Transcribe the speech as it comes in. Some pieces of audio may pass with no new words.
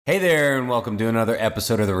Hey there, and welcome to another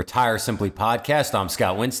episode of the Retire Simply podcast. I'm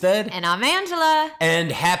Scott Winstead. And I'm Angela.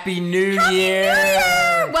 And Happy New Year!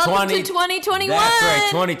 Welcome to 2021! That's right,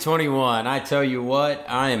 2021. I tell you what,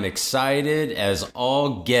 I am excited as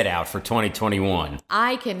all get out for 2021.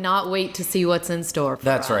 I cannot wait to see what's in store for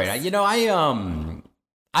That's us. right. You know,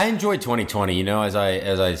 I enjoyed 2020, you know, as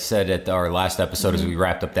I said at our last episode as we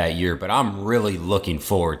wrapped up that year, but I'm really looking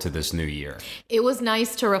forward to this new year. It was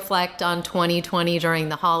nice to reflect on 2020 during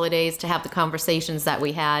the holidays, to have the conversations that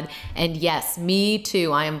we had. And yes, me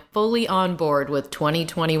too. I am fully on board with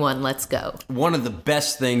 2021. Let's go. One of the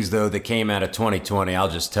best things, though, that came out of 2020, I'll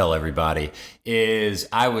just tell everybody, is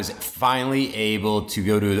I was finally able to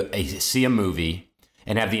go to see a movie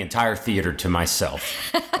and have the entire theater to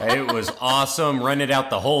myself. It was awesome. Rented out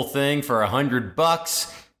the whole thing for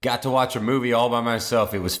 $100. Got to watch a movie all by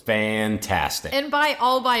myself. It was fantastic. And by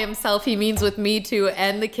all by himself, he means with me too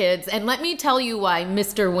and the kids. And let me tell you why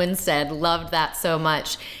Mr. Winstead loved that so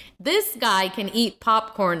much. This guy can eat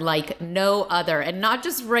popcorn like no other, and not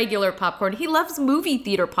just regular popcorn. He loves movie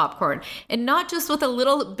theater popcorn, and not just with a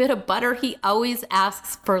little bit of butter. He always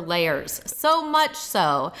asks for layers. So much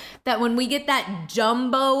so that when we get that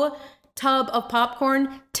jumbo tub of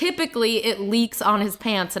popcorn, typically it leaks on his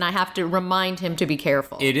pants, and I have to remind him to be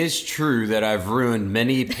careful. It is true that I've ruined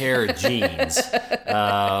many pair of jeans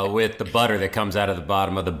with the butter that comes out of the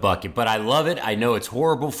bottom of the bucket, but I love it. I know it's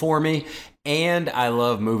horrible for me. And I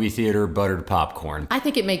love movie theater buttered popcorn. I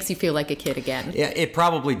think it makes you feel like a kid again. Yeah, it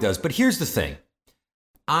probably does. But here's the thing.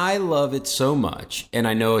 I love it so much, and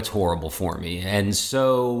I know it's horrible for me. And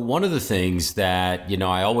so one of the things that, you know,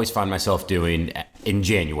 I always find myself doing in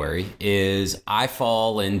January is I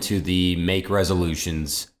fall into the make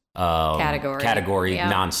resolutions category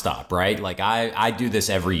yeah. nonstop, right? Like I do this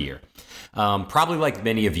every year, probably like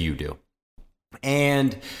many of you do.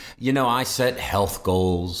 And, you know, I set health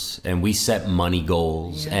goals and we set money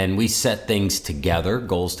goals and we set things together,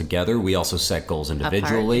 goals together. We also set goals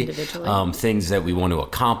individually. Things that we want to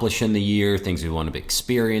accomplish in the year, things we want to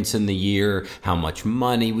experience in the year, how much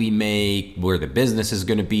money we make, where the business is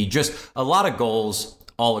going to be, just a lot of goals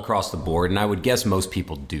all across the board. And I would guess most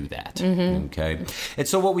people do that. Mm-hmm. Okay. And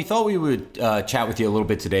so what we thought we would chat with you a little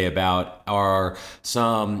bit today about are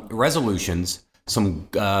some resolutions, some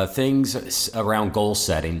things around goal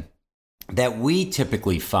setting that we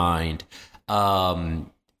typically find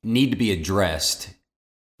need to be addressed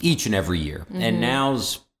each and every year. Mm-hmm. And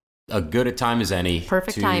now's a good a time as any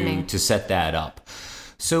timing to set that up.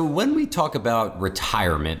 So when we talk about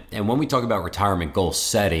retirement and when we talk about retirement goal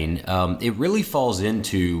setting, it really falls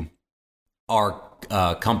into our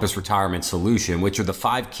Compass Retirement Solution, which are the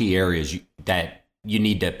 5 key areas that you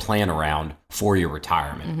need to plan around for your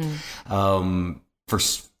retirement. Mm-hmm.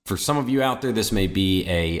 For some of you out there, this may be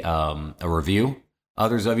a review.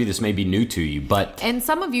 Others of you, this may be new to you, and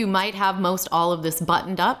some of you might have most all of this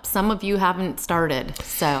buttoned up. Some of you haven't started.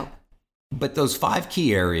 But those 5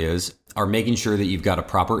 key areas are making sure that you've got a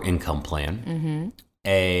proper income plan, mm-hmm.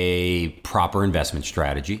 a proper investment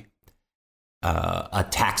strategy, a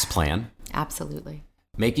tax plan. Absolutely.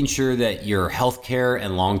 Making sure that your health care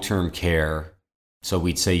and long-term care, so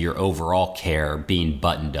we'd say your overall care, being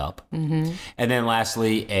buttoned up. Mm-hmm. And then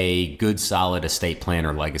lastly, a good solid estate plan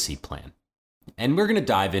or legacy plan. And we're going to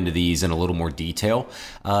dive into these in a little more detail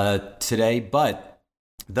today, but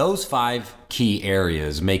those 5 key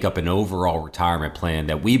areas make up an overall retirement plan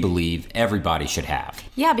that we believe everybody should have.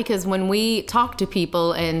 Yeah, because when we talk to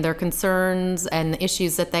people and their concerns and the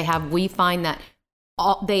issues that they have, we find that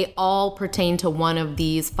they all pertain to one of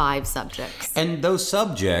these 5 subjects. And those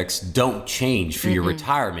subjects don't change for your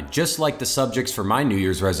retirement, just like the subjects for my New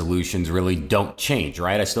Year's resolutions really don't change,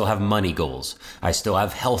 right? I still have money goals. I still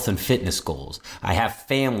have health and fitness goals. I have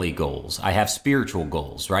family goals. I have spiritual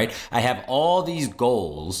goals, right? I have all these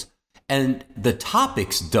goals, and the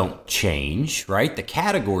topics don't change, right? The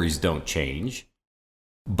categories don't change,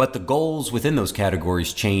 but the goals within those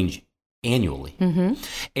categories change annually. Mm-hmm.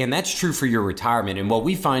 And that's true for your retirement. And what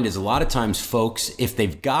we find is a lot of times folks, if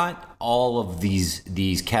they've got all of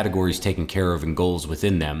these categories taken care of and goals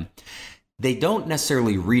within them, they don't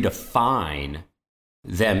necessarily redefine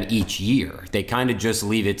them each year. They kind of just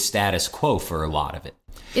leave it status quo for a lot of it.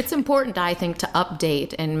 It's important, I think, to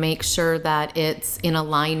update and make sure that it's in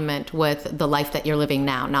alignment with the life that you're living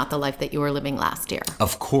now, not the life that you were living last year.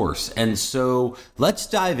 Of course. And so let's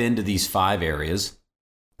dive into these 5 areas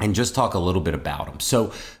and just talk a little bit about them. So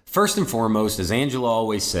first and foremost, as Angela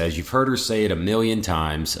always says, you've heard her say it a million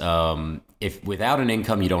times, if without an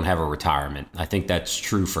income, you don't have a retirement. I think that's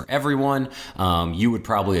true for everyone. You would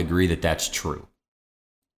probably agree that that's true.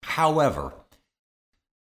 However,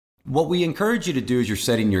 What we encourage you to do as you're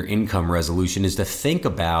setting your income resolution is to think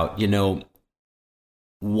about,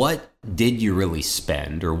 what did you really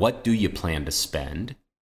spend, or what do you plan to spend?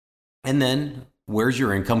 And then where's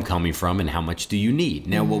your income coming from and how much do you need?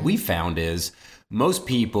 Now, what we found is most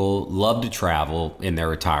people love to travel in their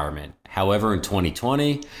retirement. However, in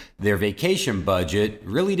 2020, their vacation budget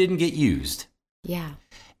really didn't get used. Yeah.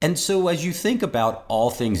 And so as you think about all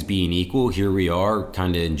things being equal, here we are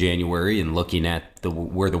kind of in January and looking at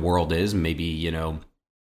where the world is, maybe,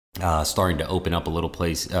 starting to open up a little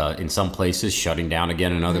place in some places, shutting down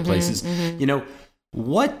again in other places.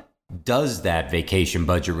 What does that vacation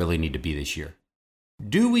budget really need to be this year?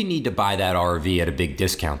 Do we need to buy that RV at a big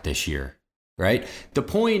discount this year? Right? The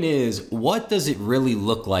point is, what does it really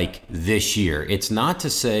look like this year? It's not to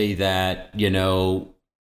say that,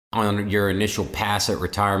 on your initial pass at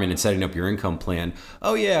retirement and setting up your income plan,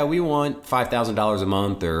 oh yeah, we want $5,000 a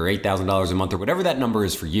month or $8,000 a month or whatever that number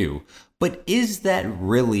is for you. But is that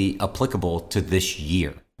really applicable to this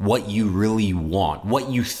year? What you really want, what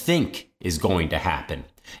you think is going to happen?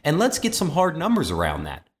 And let's get some hard numbers around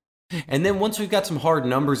that. And then once we've got some hard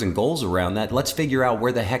numbers and goals around that, let's figure out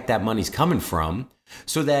where the heck that money's coming from,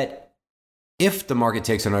 so that if the market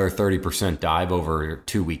takes another 30% dive over a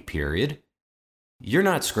 2-week period, you're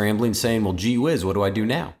not scrambling saying, well, gee whiz, what do I do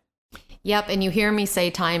now? Yep. And you hear me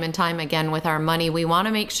say time and time again, with our money, we want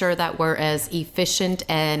to make sure that we're as efficient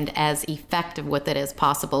and as effective with it as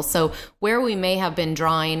possible. So where we may have been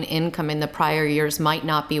drawing income in the prior years might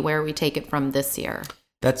not be where we take it from this year.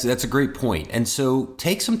 That's a great point. And so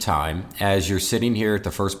take some time as you're sitting here at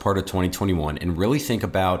the first part of 2021 and really think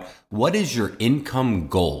about, what is your income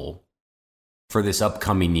goal for this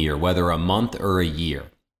upcoming year, whether a month or a year?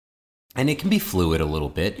 And it can be fluid a little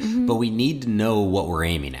bit, but we need to know what we're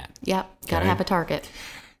aiming at. Yep. Got to have a target.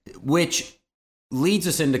 Which leads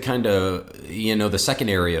us into kind of, the second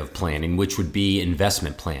area of planning, which would be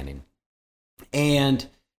investment planning. And,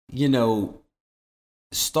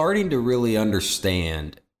 starting to really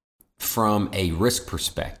understand from a risk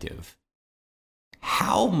perspective,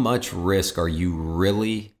 how much risk are you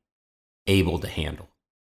really able to handle?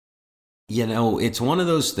 It's one of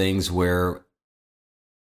those things where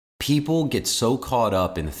people get so caught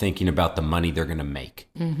up in thinking about the money they're going to make.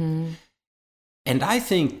 And I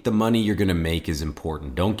think the money you're going to make is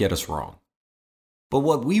important. Don't get us wrong. But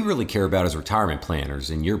what we really care about as retirement planners,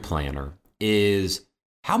 and your planner, is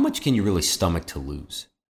how much can you really stomach to lose?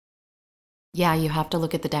 Yeah, you have to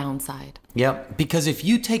look at the downside. Yep, because if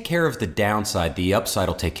you take care of the downside, the upside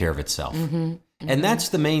will take care of itself. And that's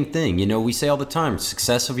the main thing. We say all the time,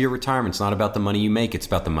 success of your retirement is not about the money you make, it's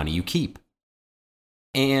about the money you keep.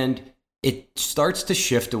 And it starts to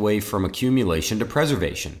shift away from accumulation to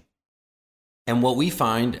preservation. And what we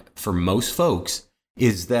find for most folks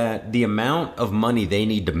is that the amount of money they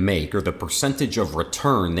need to make, or the percentage of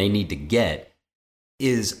return they need to get,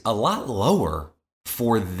 is a lot lower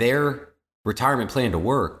for their retirement plan to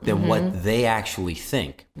work than what they actually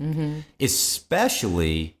think.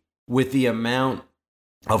 Especially with the amount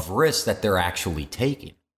of risk that they're actually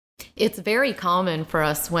taking. It's very common for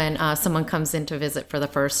us when someone comes in to visit for the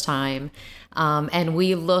first time, and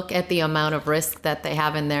we look at the amount of risk that they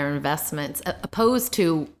have in their investments, opposed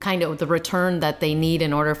to kind of the return that they need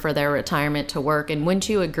in order for their retirement to work. And wouldn't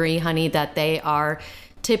you agree, honey, that they are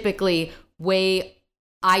typically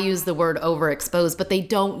I use the word overexposed, but they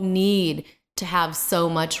don't need to have so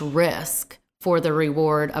much risk for the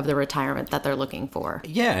reward of the retirement that they're looking for.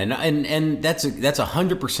 Yeah, and that's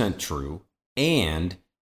 100% true. And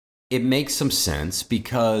it makes some sense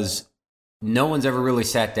because no one's ever really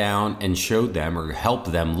sat down and showed them or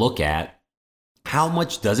helped them look at how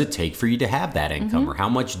much does it take for you to have that income, or how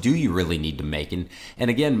much do you really need to make. And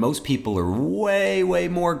again, most people are way, way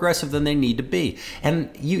more aggressive than they need to be. And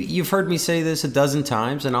you've heard me say this a dozen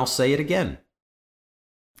times, and I'll say it again.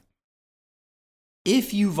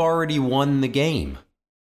 If you've already won the game,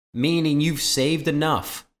 meaning you've saved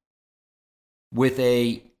enough with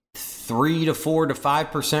a 3 to 4 to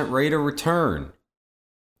 5% rate of return,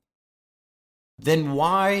 then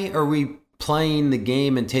why are we playing the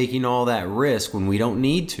game and taking all that risk when we don't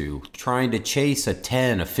need to, trying to chase a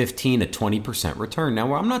 10, a 15, a 20% return?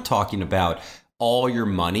 Now, I'm not talking about all your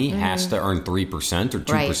money has to earn 3% or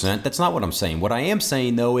 2%. Right. That's not what I'm saying. What I am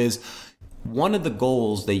saying, though, is one of the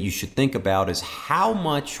goals that you should think about is how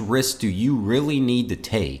much risk do you really need to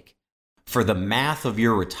take for the math of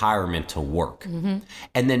your retirement to work, and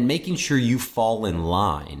then making sure you fall in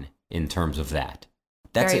line in terms of that.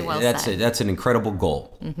 That's an incredible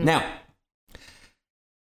goal. Now,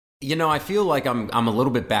 I feel like I'm a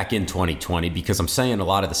little bit back in 2020 because I'm saying a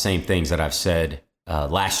lot of the same things that I've said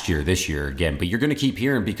last year, this year again. But you're going to keep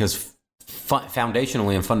hearing because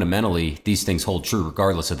foundationally and fundamentally, these things hold true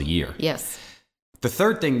regardless of the year. Yes. The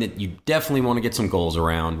third thing that you definitely want to get some goals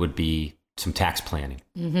around would be some tax planning.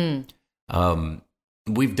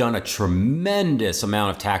 We've done a tremendous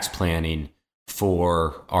amount of tax planning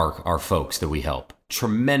for our folks that we help.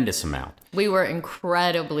 Tremendous amount. We were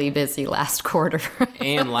incredibly busy last quarter.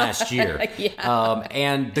 And last year.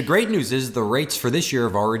 And the great news is the rates for this year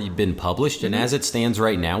have already been published. And as it stands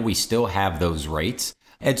right now, we still have those rates.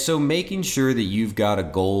 And so making sure that you've got a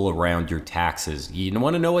goal around your taxes. You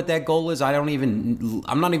want to know what that goal is? I'm not even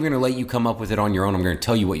going to let you come up with it on your own. I'm going to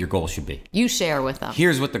tell you what your goal should be. You share with them.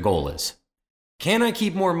 Here's what the goal is. Can I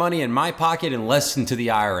keep more money in my pocket and less into the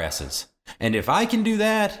IRS's? And if I can do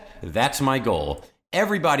that, that's my goal.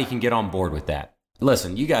 Everybody can get on board with that.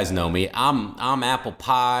 Listen, you guys know me. I'm apple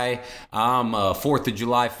pie. I'm 4th of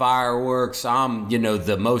July fireworks. I'm,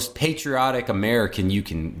 the most patriotic American you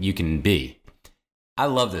can be. I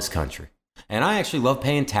love this country, and I actually love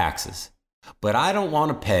paying taxes, but I don't want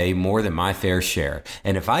to pay more than my fair share.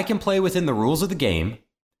 And if I can play within the rules of the game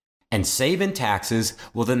and save in taxes,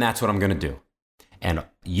 well, then that's what I'm going to do. And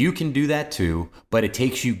you can do that too, but it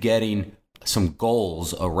takes you getting some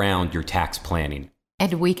goals around your tax planning.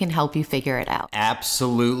 And we can help you figure it out.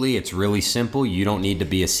 Absolutely. It's really simple. You don't need to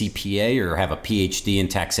be a CPA or have a PhD in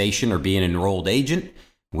taxation or be an enrolled agent.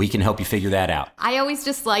 We can help you figure that out. I always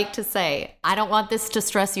just like to say, I don't want this to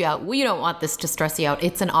stress you out. We don't want this to stress you out.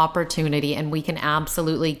 It's an opportunity, and we can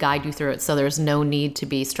absolutely guide you through it, so there's no need to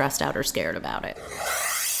be stressed out or scared about it.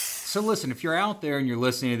 So listen, if you're out there and you're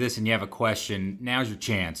listening to this and you have a question, now's your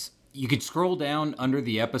chance. You could scroll down under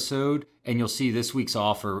the episode and you'll see this week's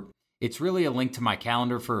offer. It's really a link to my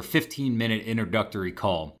calendar for a 15-minute introductory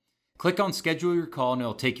call. Click on schedule your call and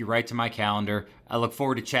it'll take you right to my calendar. I look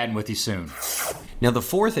forward to chatting with you soon. Now, the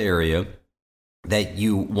fourth area that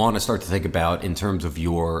you want to start to think about in terms of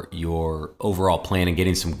your overall plan and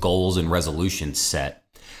getting some goals and resolutions set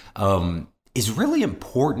is really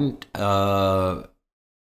important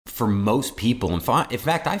for most people. In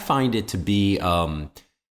fact, I find it to be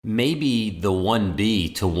maybe the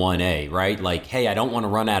 1B to 1A, right? Like, hey, I don't want to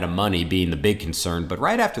run out of money being the big concern. But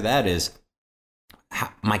right after that is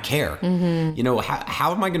my care.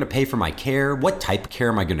 How am I going to pay for my care? What type of care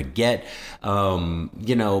am I going to get?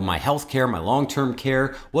 My health care, my long-term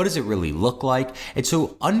care, what does it really look like? And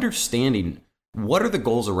so understanding what are the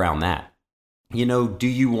goals around that? Do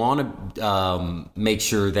you want to make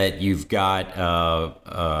sure that you've got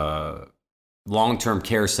long-term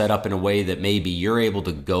care set up in a way that maybe you're able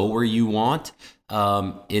to go where you want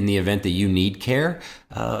in the event that you need care?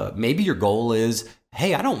 Maybe your goal is,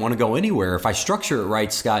 hey, I don't want to go anywhere. If I structure it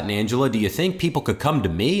right, Scott and Angela, do you think people could come to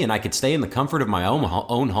me and I could stay in the comfort of my own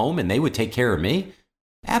home and they would take care of me?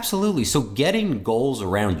 Absolutely. So getting goals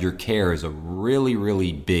around your care is a really,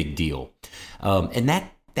 really big deal. And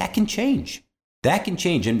that can change. That can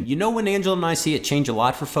change. And when Angela and I see it change a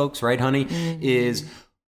lot for folks, right, honey, is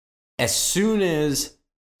as soon as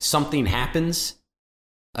something happens,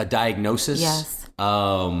 a diagnosis, yes.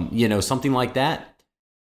 Something like that,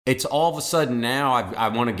 it's all of a sudden now I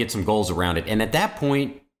want to get some goals around it. And at that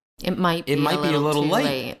point, it might be a little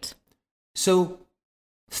late. So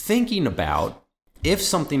thinking about if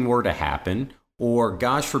something were to happen, or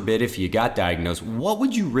gosh forbid, if you got diagnosed, what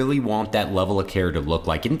would you really want that level of care to look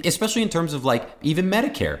like? And especially in terms of like even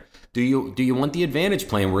Medicare. Do you want the Advantage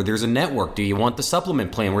plan where there's a network? Do you want the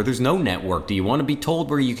supplement plan where there's no network? Do you want to be told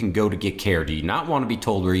where you can go to get care? Do you not want to be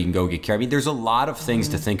told where you can go get care? I mean, there's a lot of things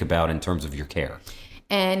to think about in terms of your care.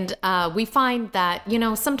 And we find that,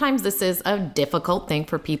 sometimes this is a difficult thing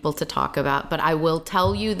for people to talk about, but I will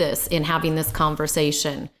tell you this in having this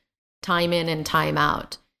conversation, time in and time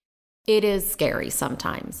out. It is scary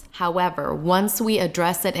sometimes. However, once we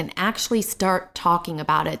address it and actually start talking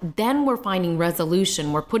about it, then we're finding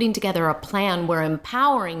resolution. We're putting together a plan. We're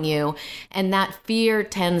empowering you. And that fear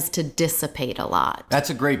tends to dissipate a lot. That's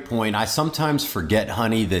a great point. I sometimes forget,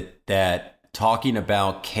 honey, that talking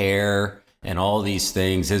about care and all these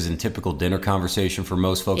things isn't typical dinner conversation for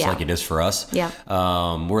most folks like it is for us. Yeah.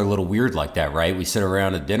 We're a little weird like that, right? We sit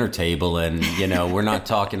around a dinner table and, we're not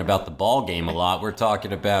talking about the ball game a lot. We're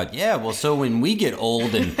talking about, so when we get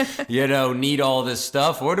old and, need all this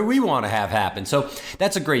stuff, what do we want to have happen? So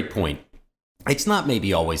that's a great point. It's not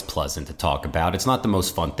maybe always pleasant to talk about. It's not the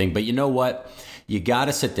most fun thing, but you know what? You got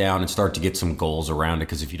to sit down and start to get some goals around it,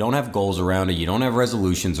 because if you don't have goals around it, you don't have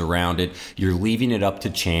resolutions around it, you're leaving it up to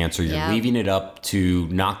chance, or you're leaving it up to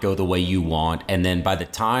not go the way you want. And then by the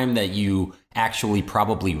time that you actually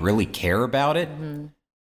probably really care about it,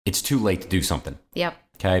 it's too late to do something. Yep.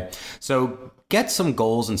 Okay. So get some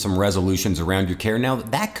goals and some resolutions around your care. Now,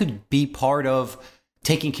 that could be part of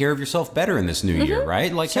taking care of yourself better in this new year,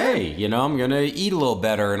 right? Like, hey, I'm going to eat a little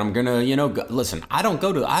better and I'm going to, listen, I don't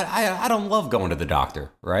love going to the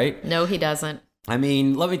doctor, right? No, he doesn't. I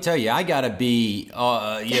mean, let me tell you, I got to be,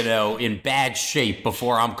 in bad shape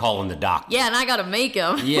before I'm calling the doctor. Yeah, and I got to make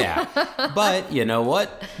him. Yeah. But you know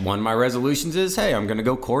what? One of my resolutions is, hey, I'm going to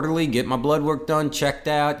go quarterly, get my blood work done, checked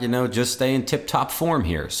out, just stay in tip-top form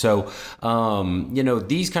here. So,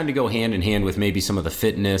 these kind of go hand in hand with maybe some of the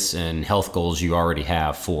fitness and health goals you already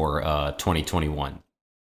have for 2021.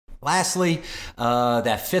 Lastly,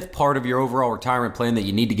 that fifth part of your overall retirement plan that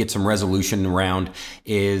you need to get some resolution around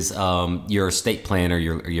is your estate plan or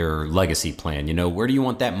your legacy plan. Where do you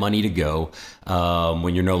want that money to go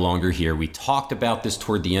when you're no longer here? We talked about this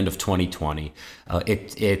toward the end of 2020.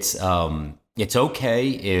 It's okay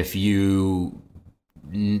if you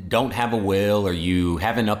don't have a will or you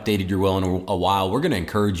haven't updated your will in a while. We're going to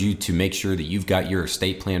encourage you to make sure that you've got your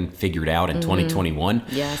estate plan figured out in 2021.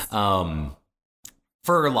 Yes.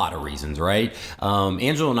 For a lot of reasons, right?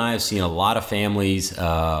 Angela and I have seen a lot of families,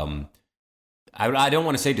 I don't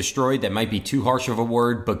want to say destroyed, that might be too harsh of a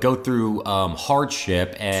word, but go through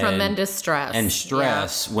hardship and tremendous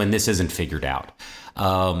stress. When this isn't figured out.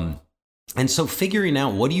 And so figuring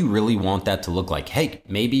out, what do you really want that to look like? Hey,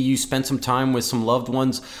 maybe you spent some time with some loved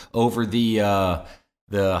ones over the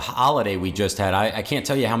holiday we just had. I can't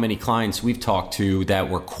tell you how many clients we've talked to that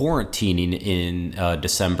were quarantining in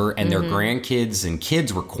December, and their grandkids and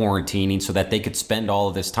kids were quarantining so that they could spend all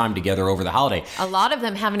of this time together over the holiday. A lot of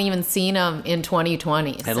them haven't even seen them in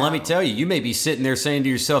 2020. And let me tell you, you may be sitting there saying to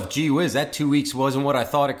yourself, gee whiz, that 2 weeks wasn't what I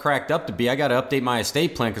thought it cracked up to be. I got to update my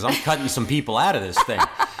estate plan because I'm cutting some people out of this thing.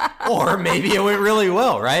 Or maybe it went really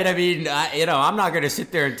well, right? I mean, I'm not going to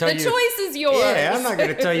sit there and tell you. The choice is yours. Yeah, I'm not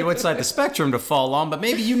going to tell you what side of the spectrum to fall on, but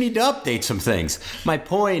maybe you need to update some things. My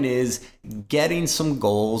point is getting some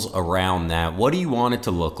goals around that. What do you want it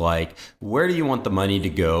to look like? Where do you want the money to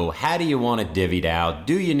go? How do you want it divvied out?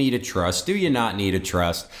 Do you need a trust? Do you not need a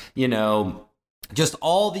trust? Just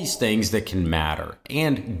all these things that can matter.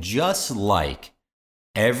 And just like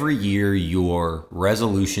every year, your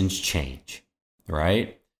resolutions change,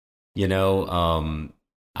 right? You're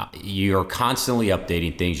constantly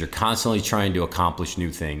updating things. You're constantly trying to accomplish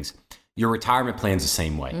new things. Your retirement plan's the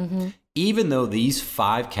same way. Even though these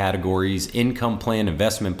 5 categories, income plan,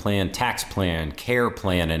 investment plan, tax plan, care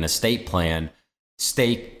plan, and estate plan,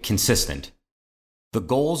 stay consistent, the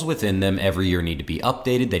goals within them every year need to be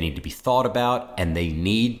updated. They need to be thought about, and they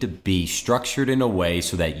need to be structured in a way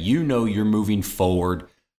so that you're moving forward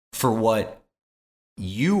for what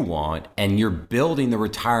you want, and you're building the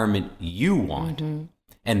retirement you want.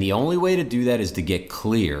 And the only way to do that is to get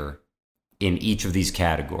clear in each of these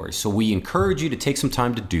categories. So we encourage you to take some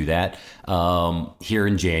time to do that here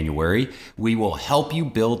in January. We will help you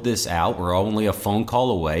build this out. We're only a phone call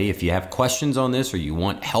away. If you have questions on this or you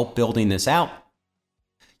want help building this out,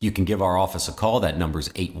 you can give our office a call. That number is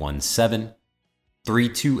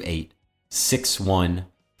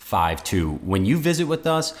 817-328-6152. When you visit with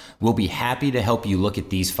us, we'll be happy to help you look at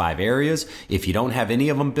these 5 areas. If you don't have any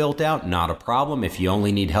of them built out, not a problem. If you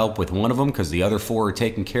only need help with one of them because the other 4 are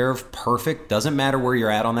taken care of, perfect. Doesn't matter where you're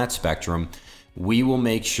at on that spectrum. We will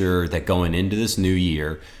make sure that going into this new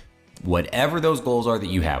year, whatever those goals are that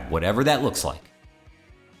you have, whatever that looks like,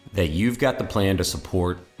 that you've got the plan to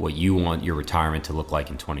support what you want your retirement to look like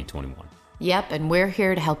in 2021. Yep, and we're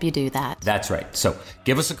here to help you do that. That's right. So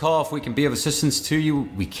give us a call if we can be of assistance to you.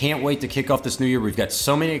 We can't wait to kick off this new year. We've got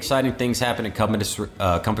so many exciting things happening at Compass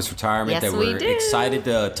Retirement that we're excited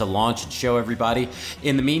to launch and show everybody.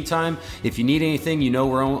 In the meantime, if you need anything,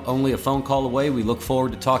 we're only a phone call away. We look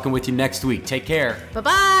forward to talking with you next week. Take care.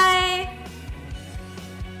 Bye-bye.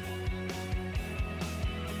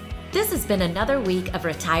 This has been another week of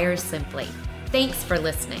Retire Simply. Thanks for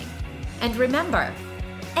listening. And remember,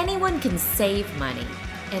 anyone can save money,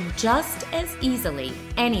 and just as easily,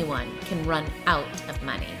 anyone can run out of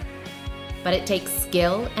money. But it takes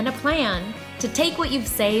skill and a plan to take what you've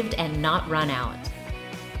saved and not run out.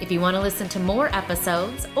 If you want to listen to more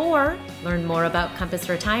episodes or learn more about Compass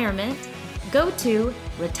Retirement, go to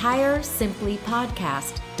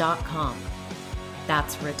retiresimplipodcast.com.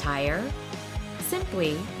 That's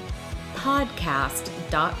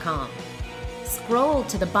retiresimplipodcast.com. Scroll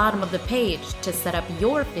to the bottom of the page to set up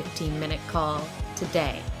your 15-minute call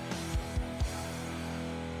today.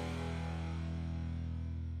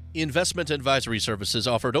 Investment advisory services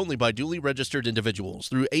offered only by duly registered individuals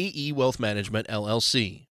through AE Wealth Management,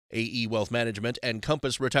 LLC. AE Wealth Management and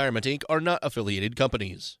Compass Retirement, Inc. are not affiliated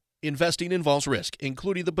companies. Investing involves risk,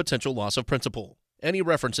 including the potential loss of principal. Any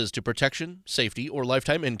references to protection, safety, or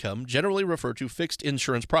lifetime income generally refer to fixed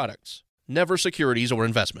insurance products, never securities or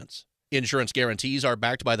investments. Insurance guarantees are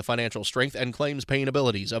backed by the financial strength and claims paying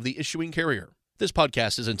abilities of the issuing carrier. This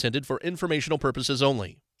podcast is intended for informational purposes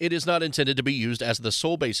only. It is not intended to be used as the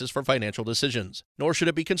sole basis for financial decisions, nor should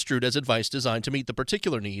it be construed as advice designed to meet the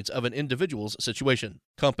particular needs of an individual's situation.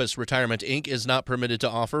 Compass Retirement Inc. is not permitted to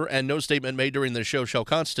offer, and no statement made during this show shall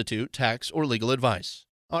constitute tax or legal advice.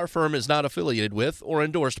 Our firm is not affiliated with or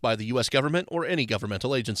endorsed by the U.S. government or any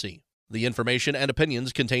governmental agency. The information and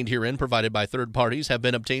opinions contained herein provided by third parties have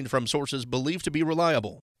been obtained from sources believed to be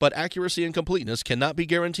reliable, but accuracy and completeness cannot be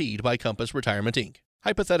guaranteed by Compass Retirement Inc.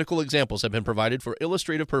 Hypothetical examples have been provided for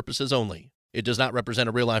illustrative purposes only. It does not represent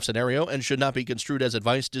a real-life scenario and should not be construed as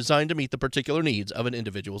advice designed to meet the particular needs of an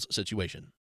individual's situation.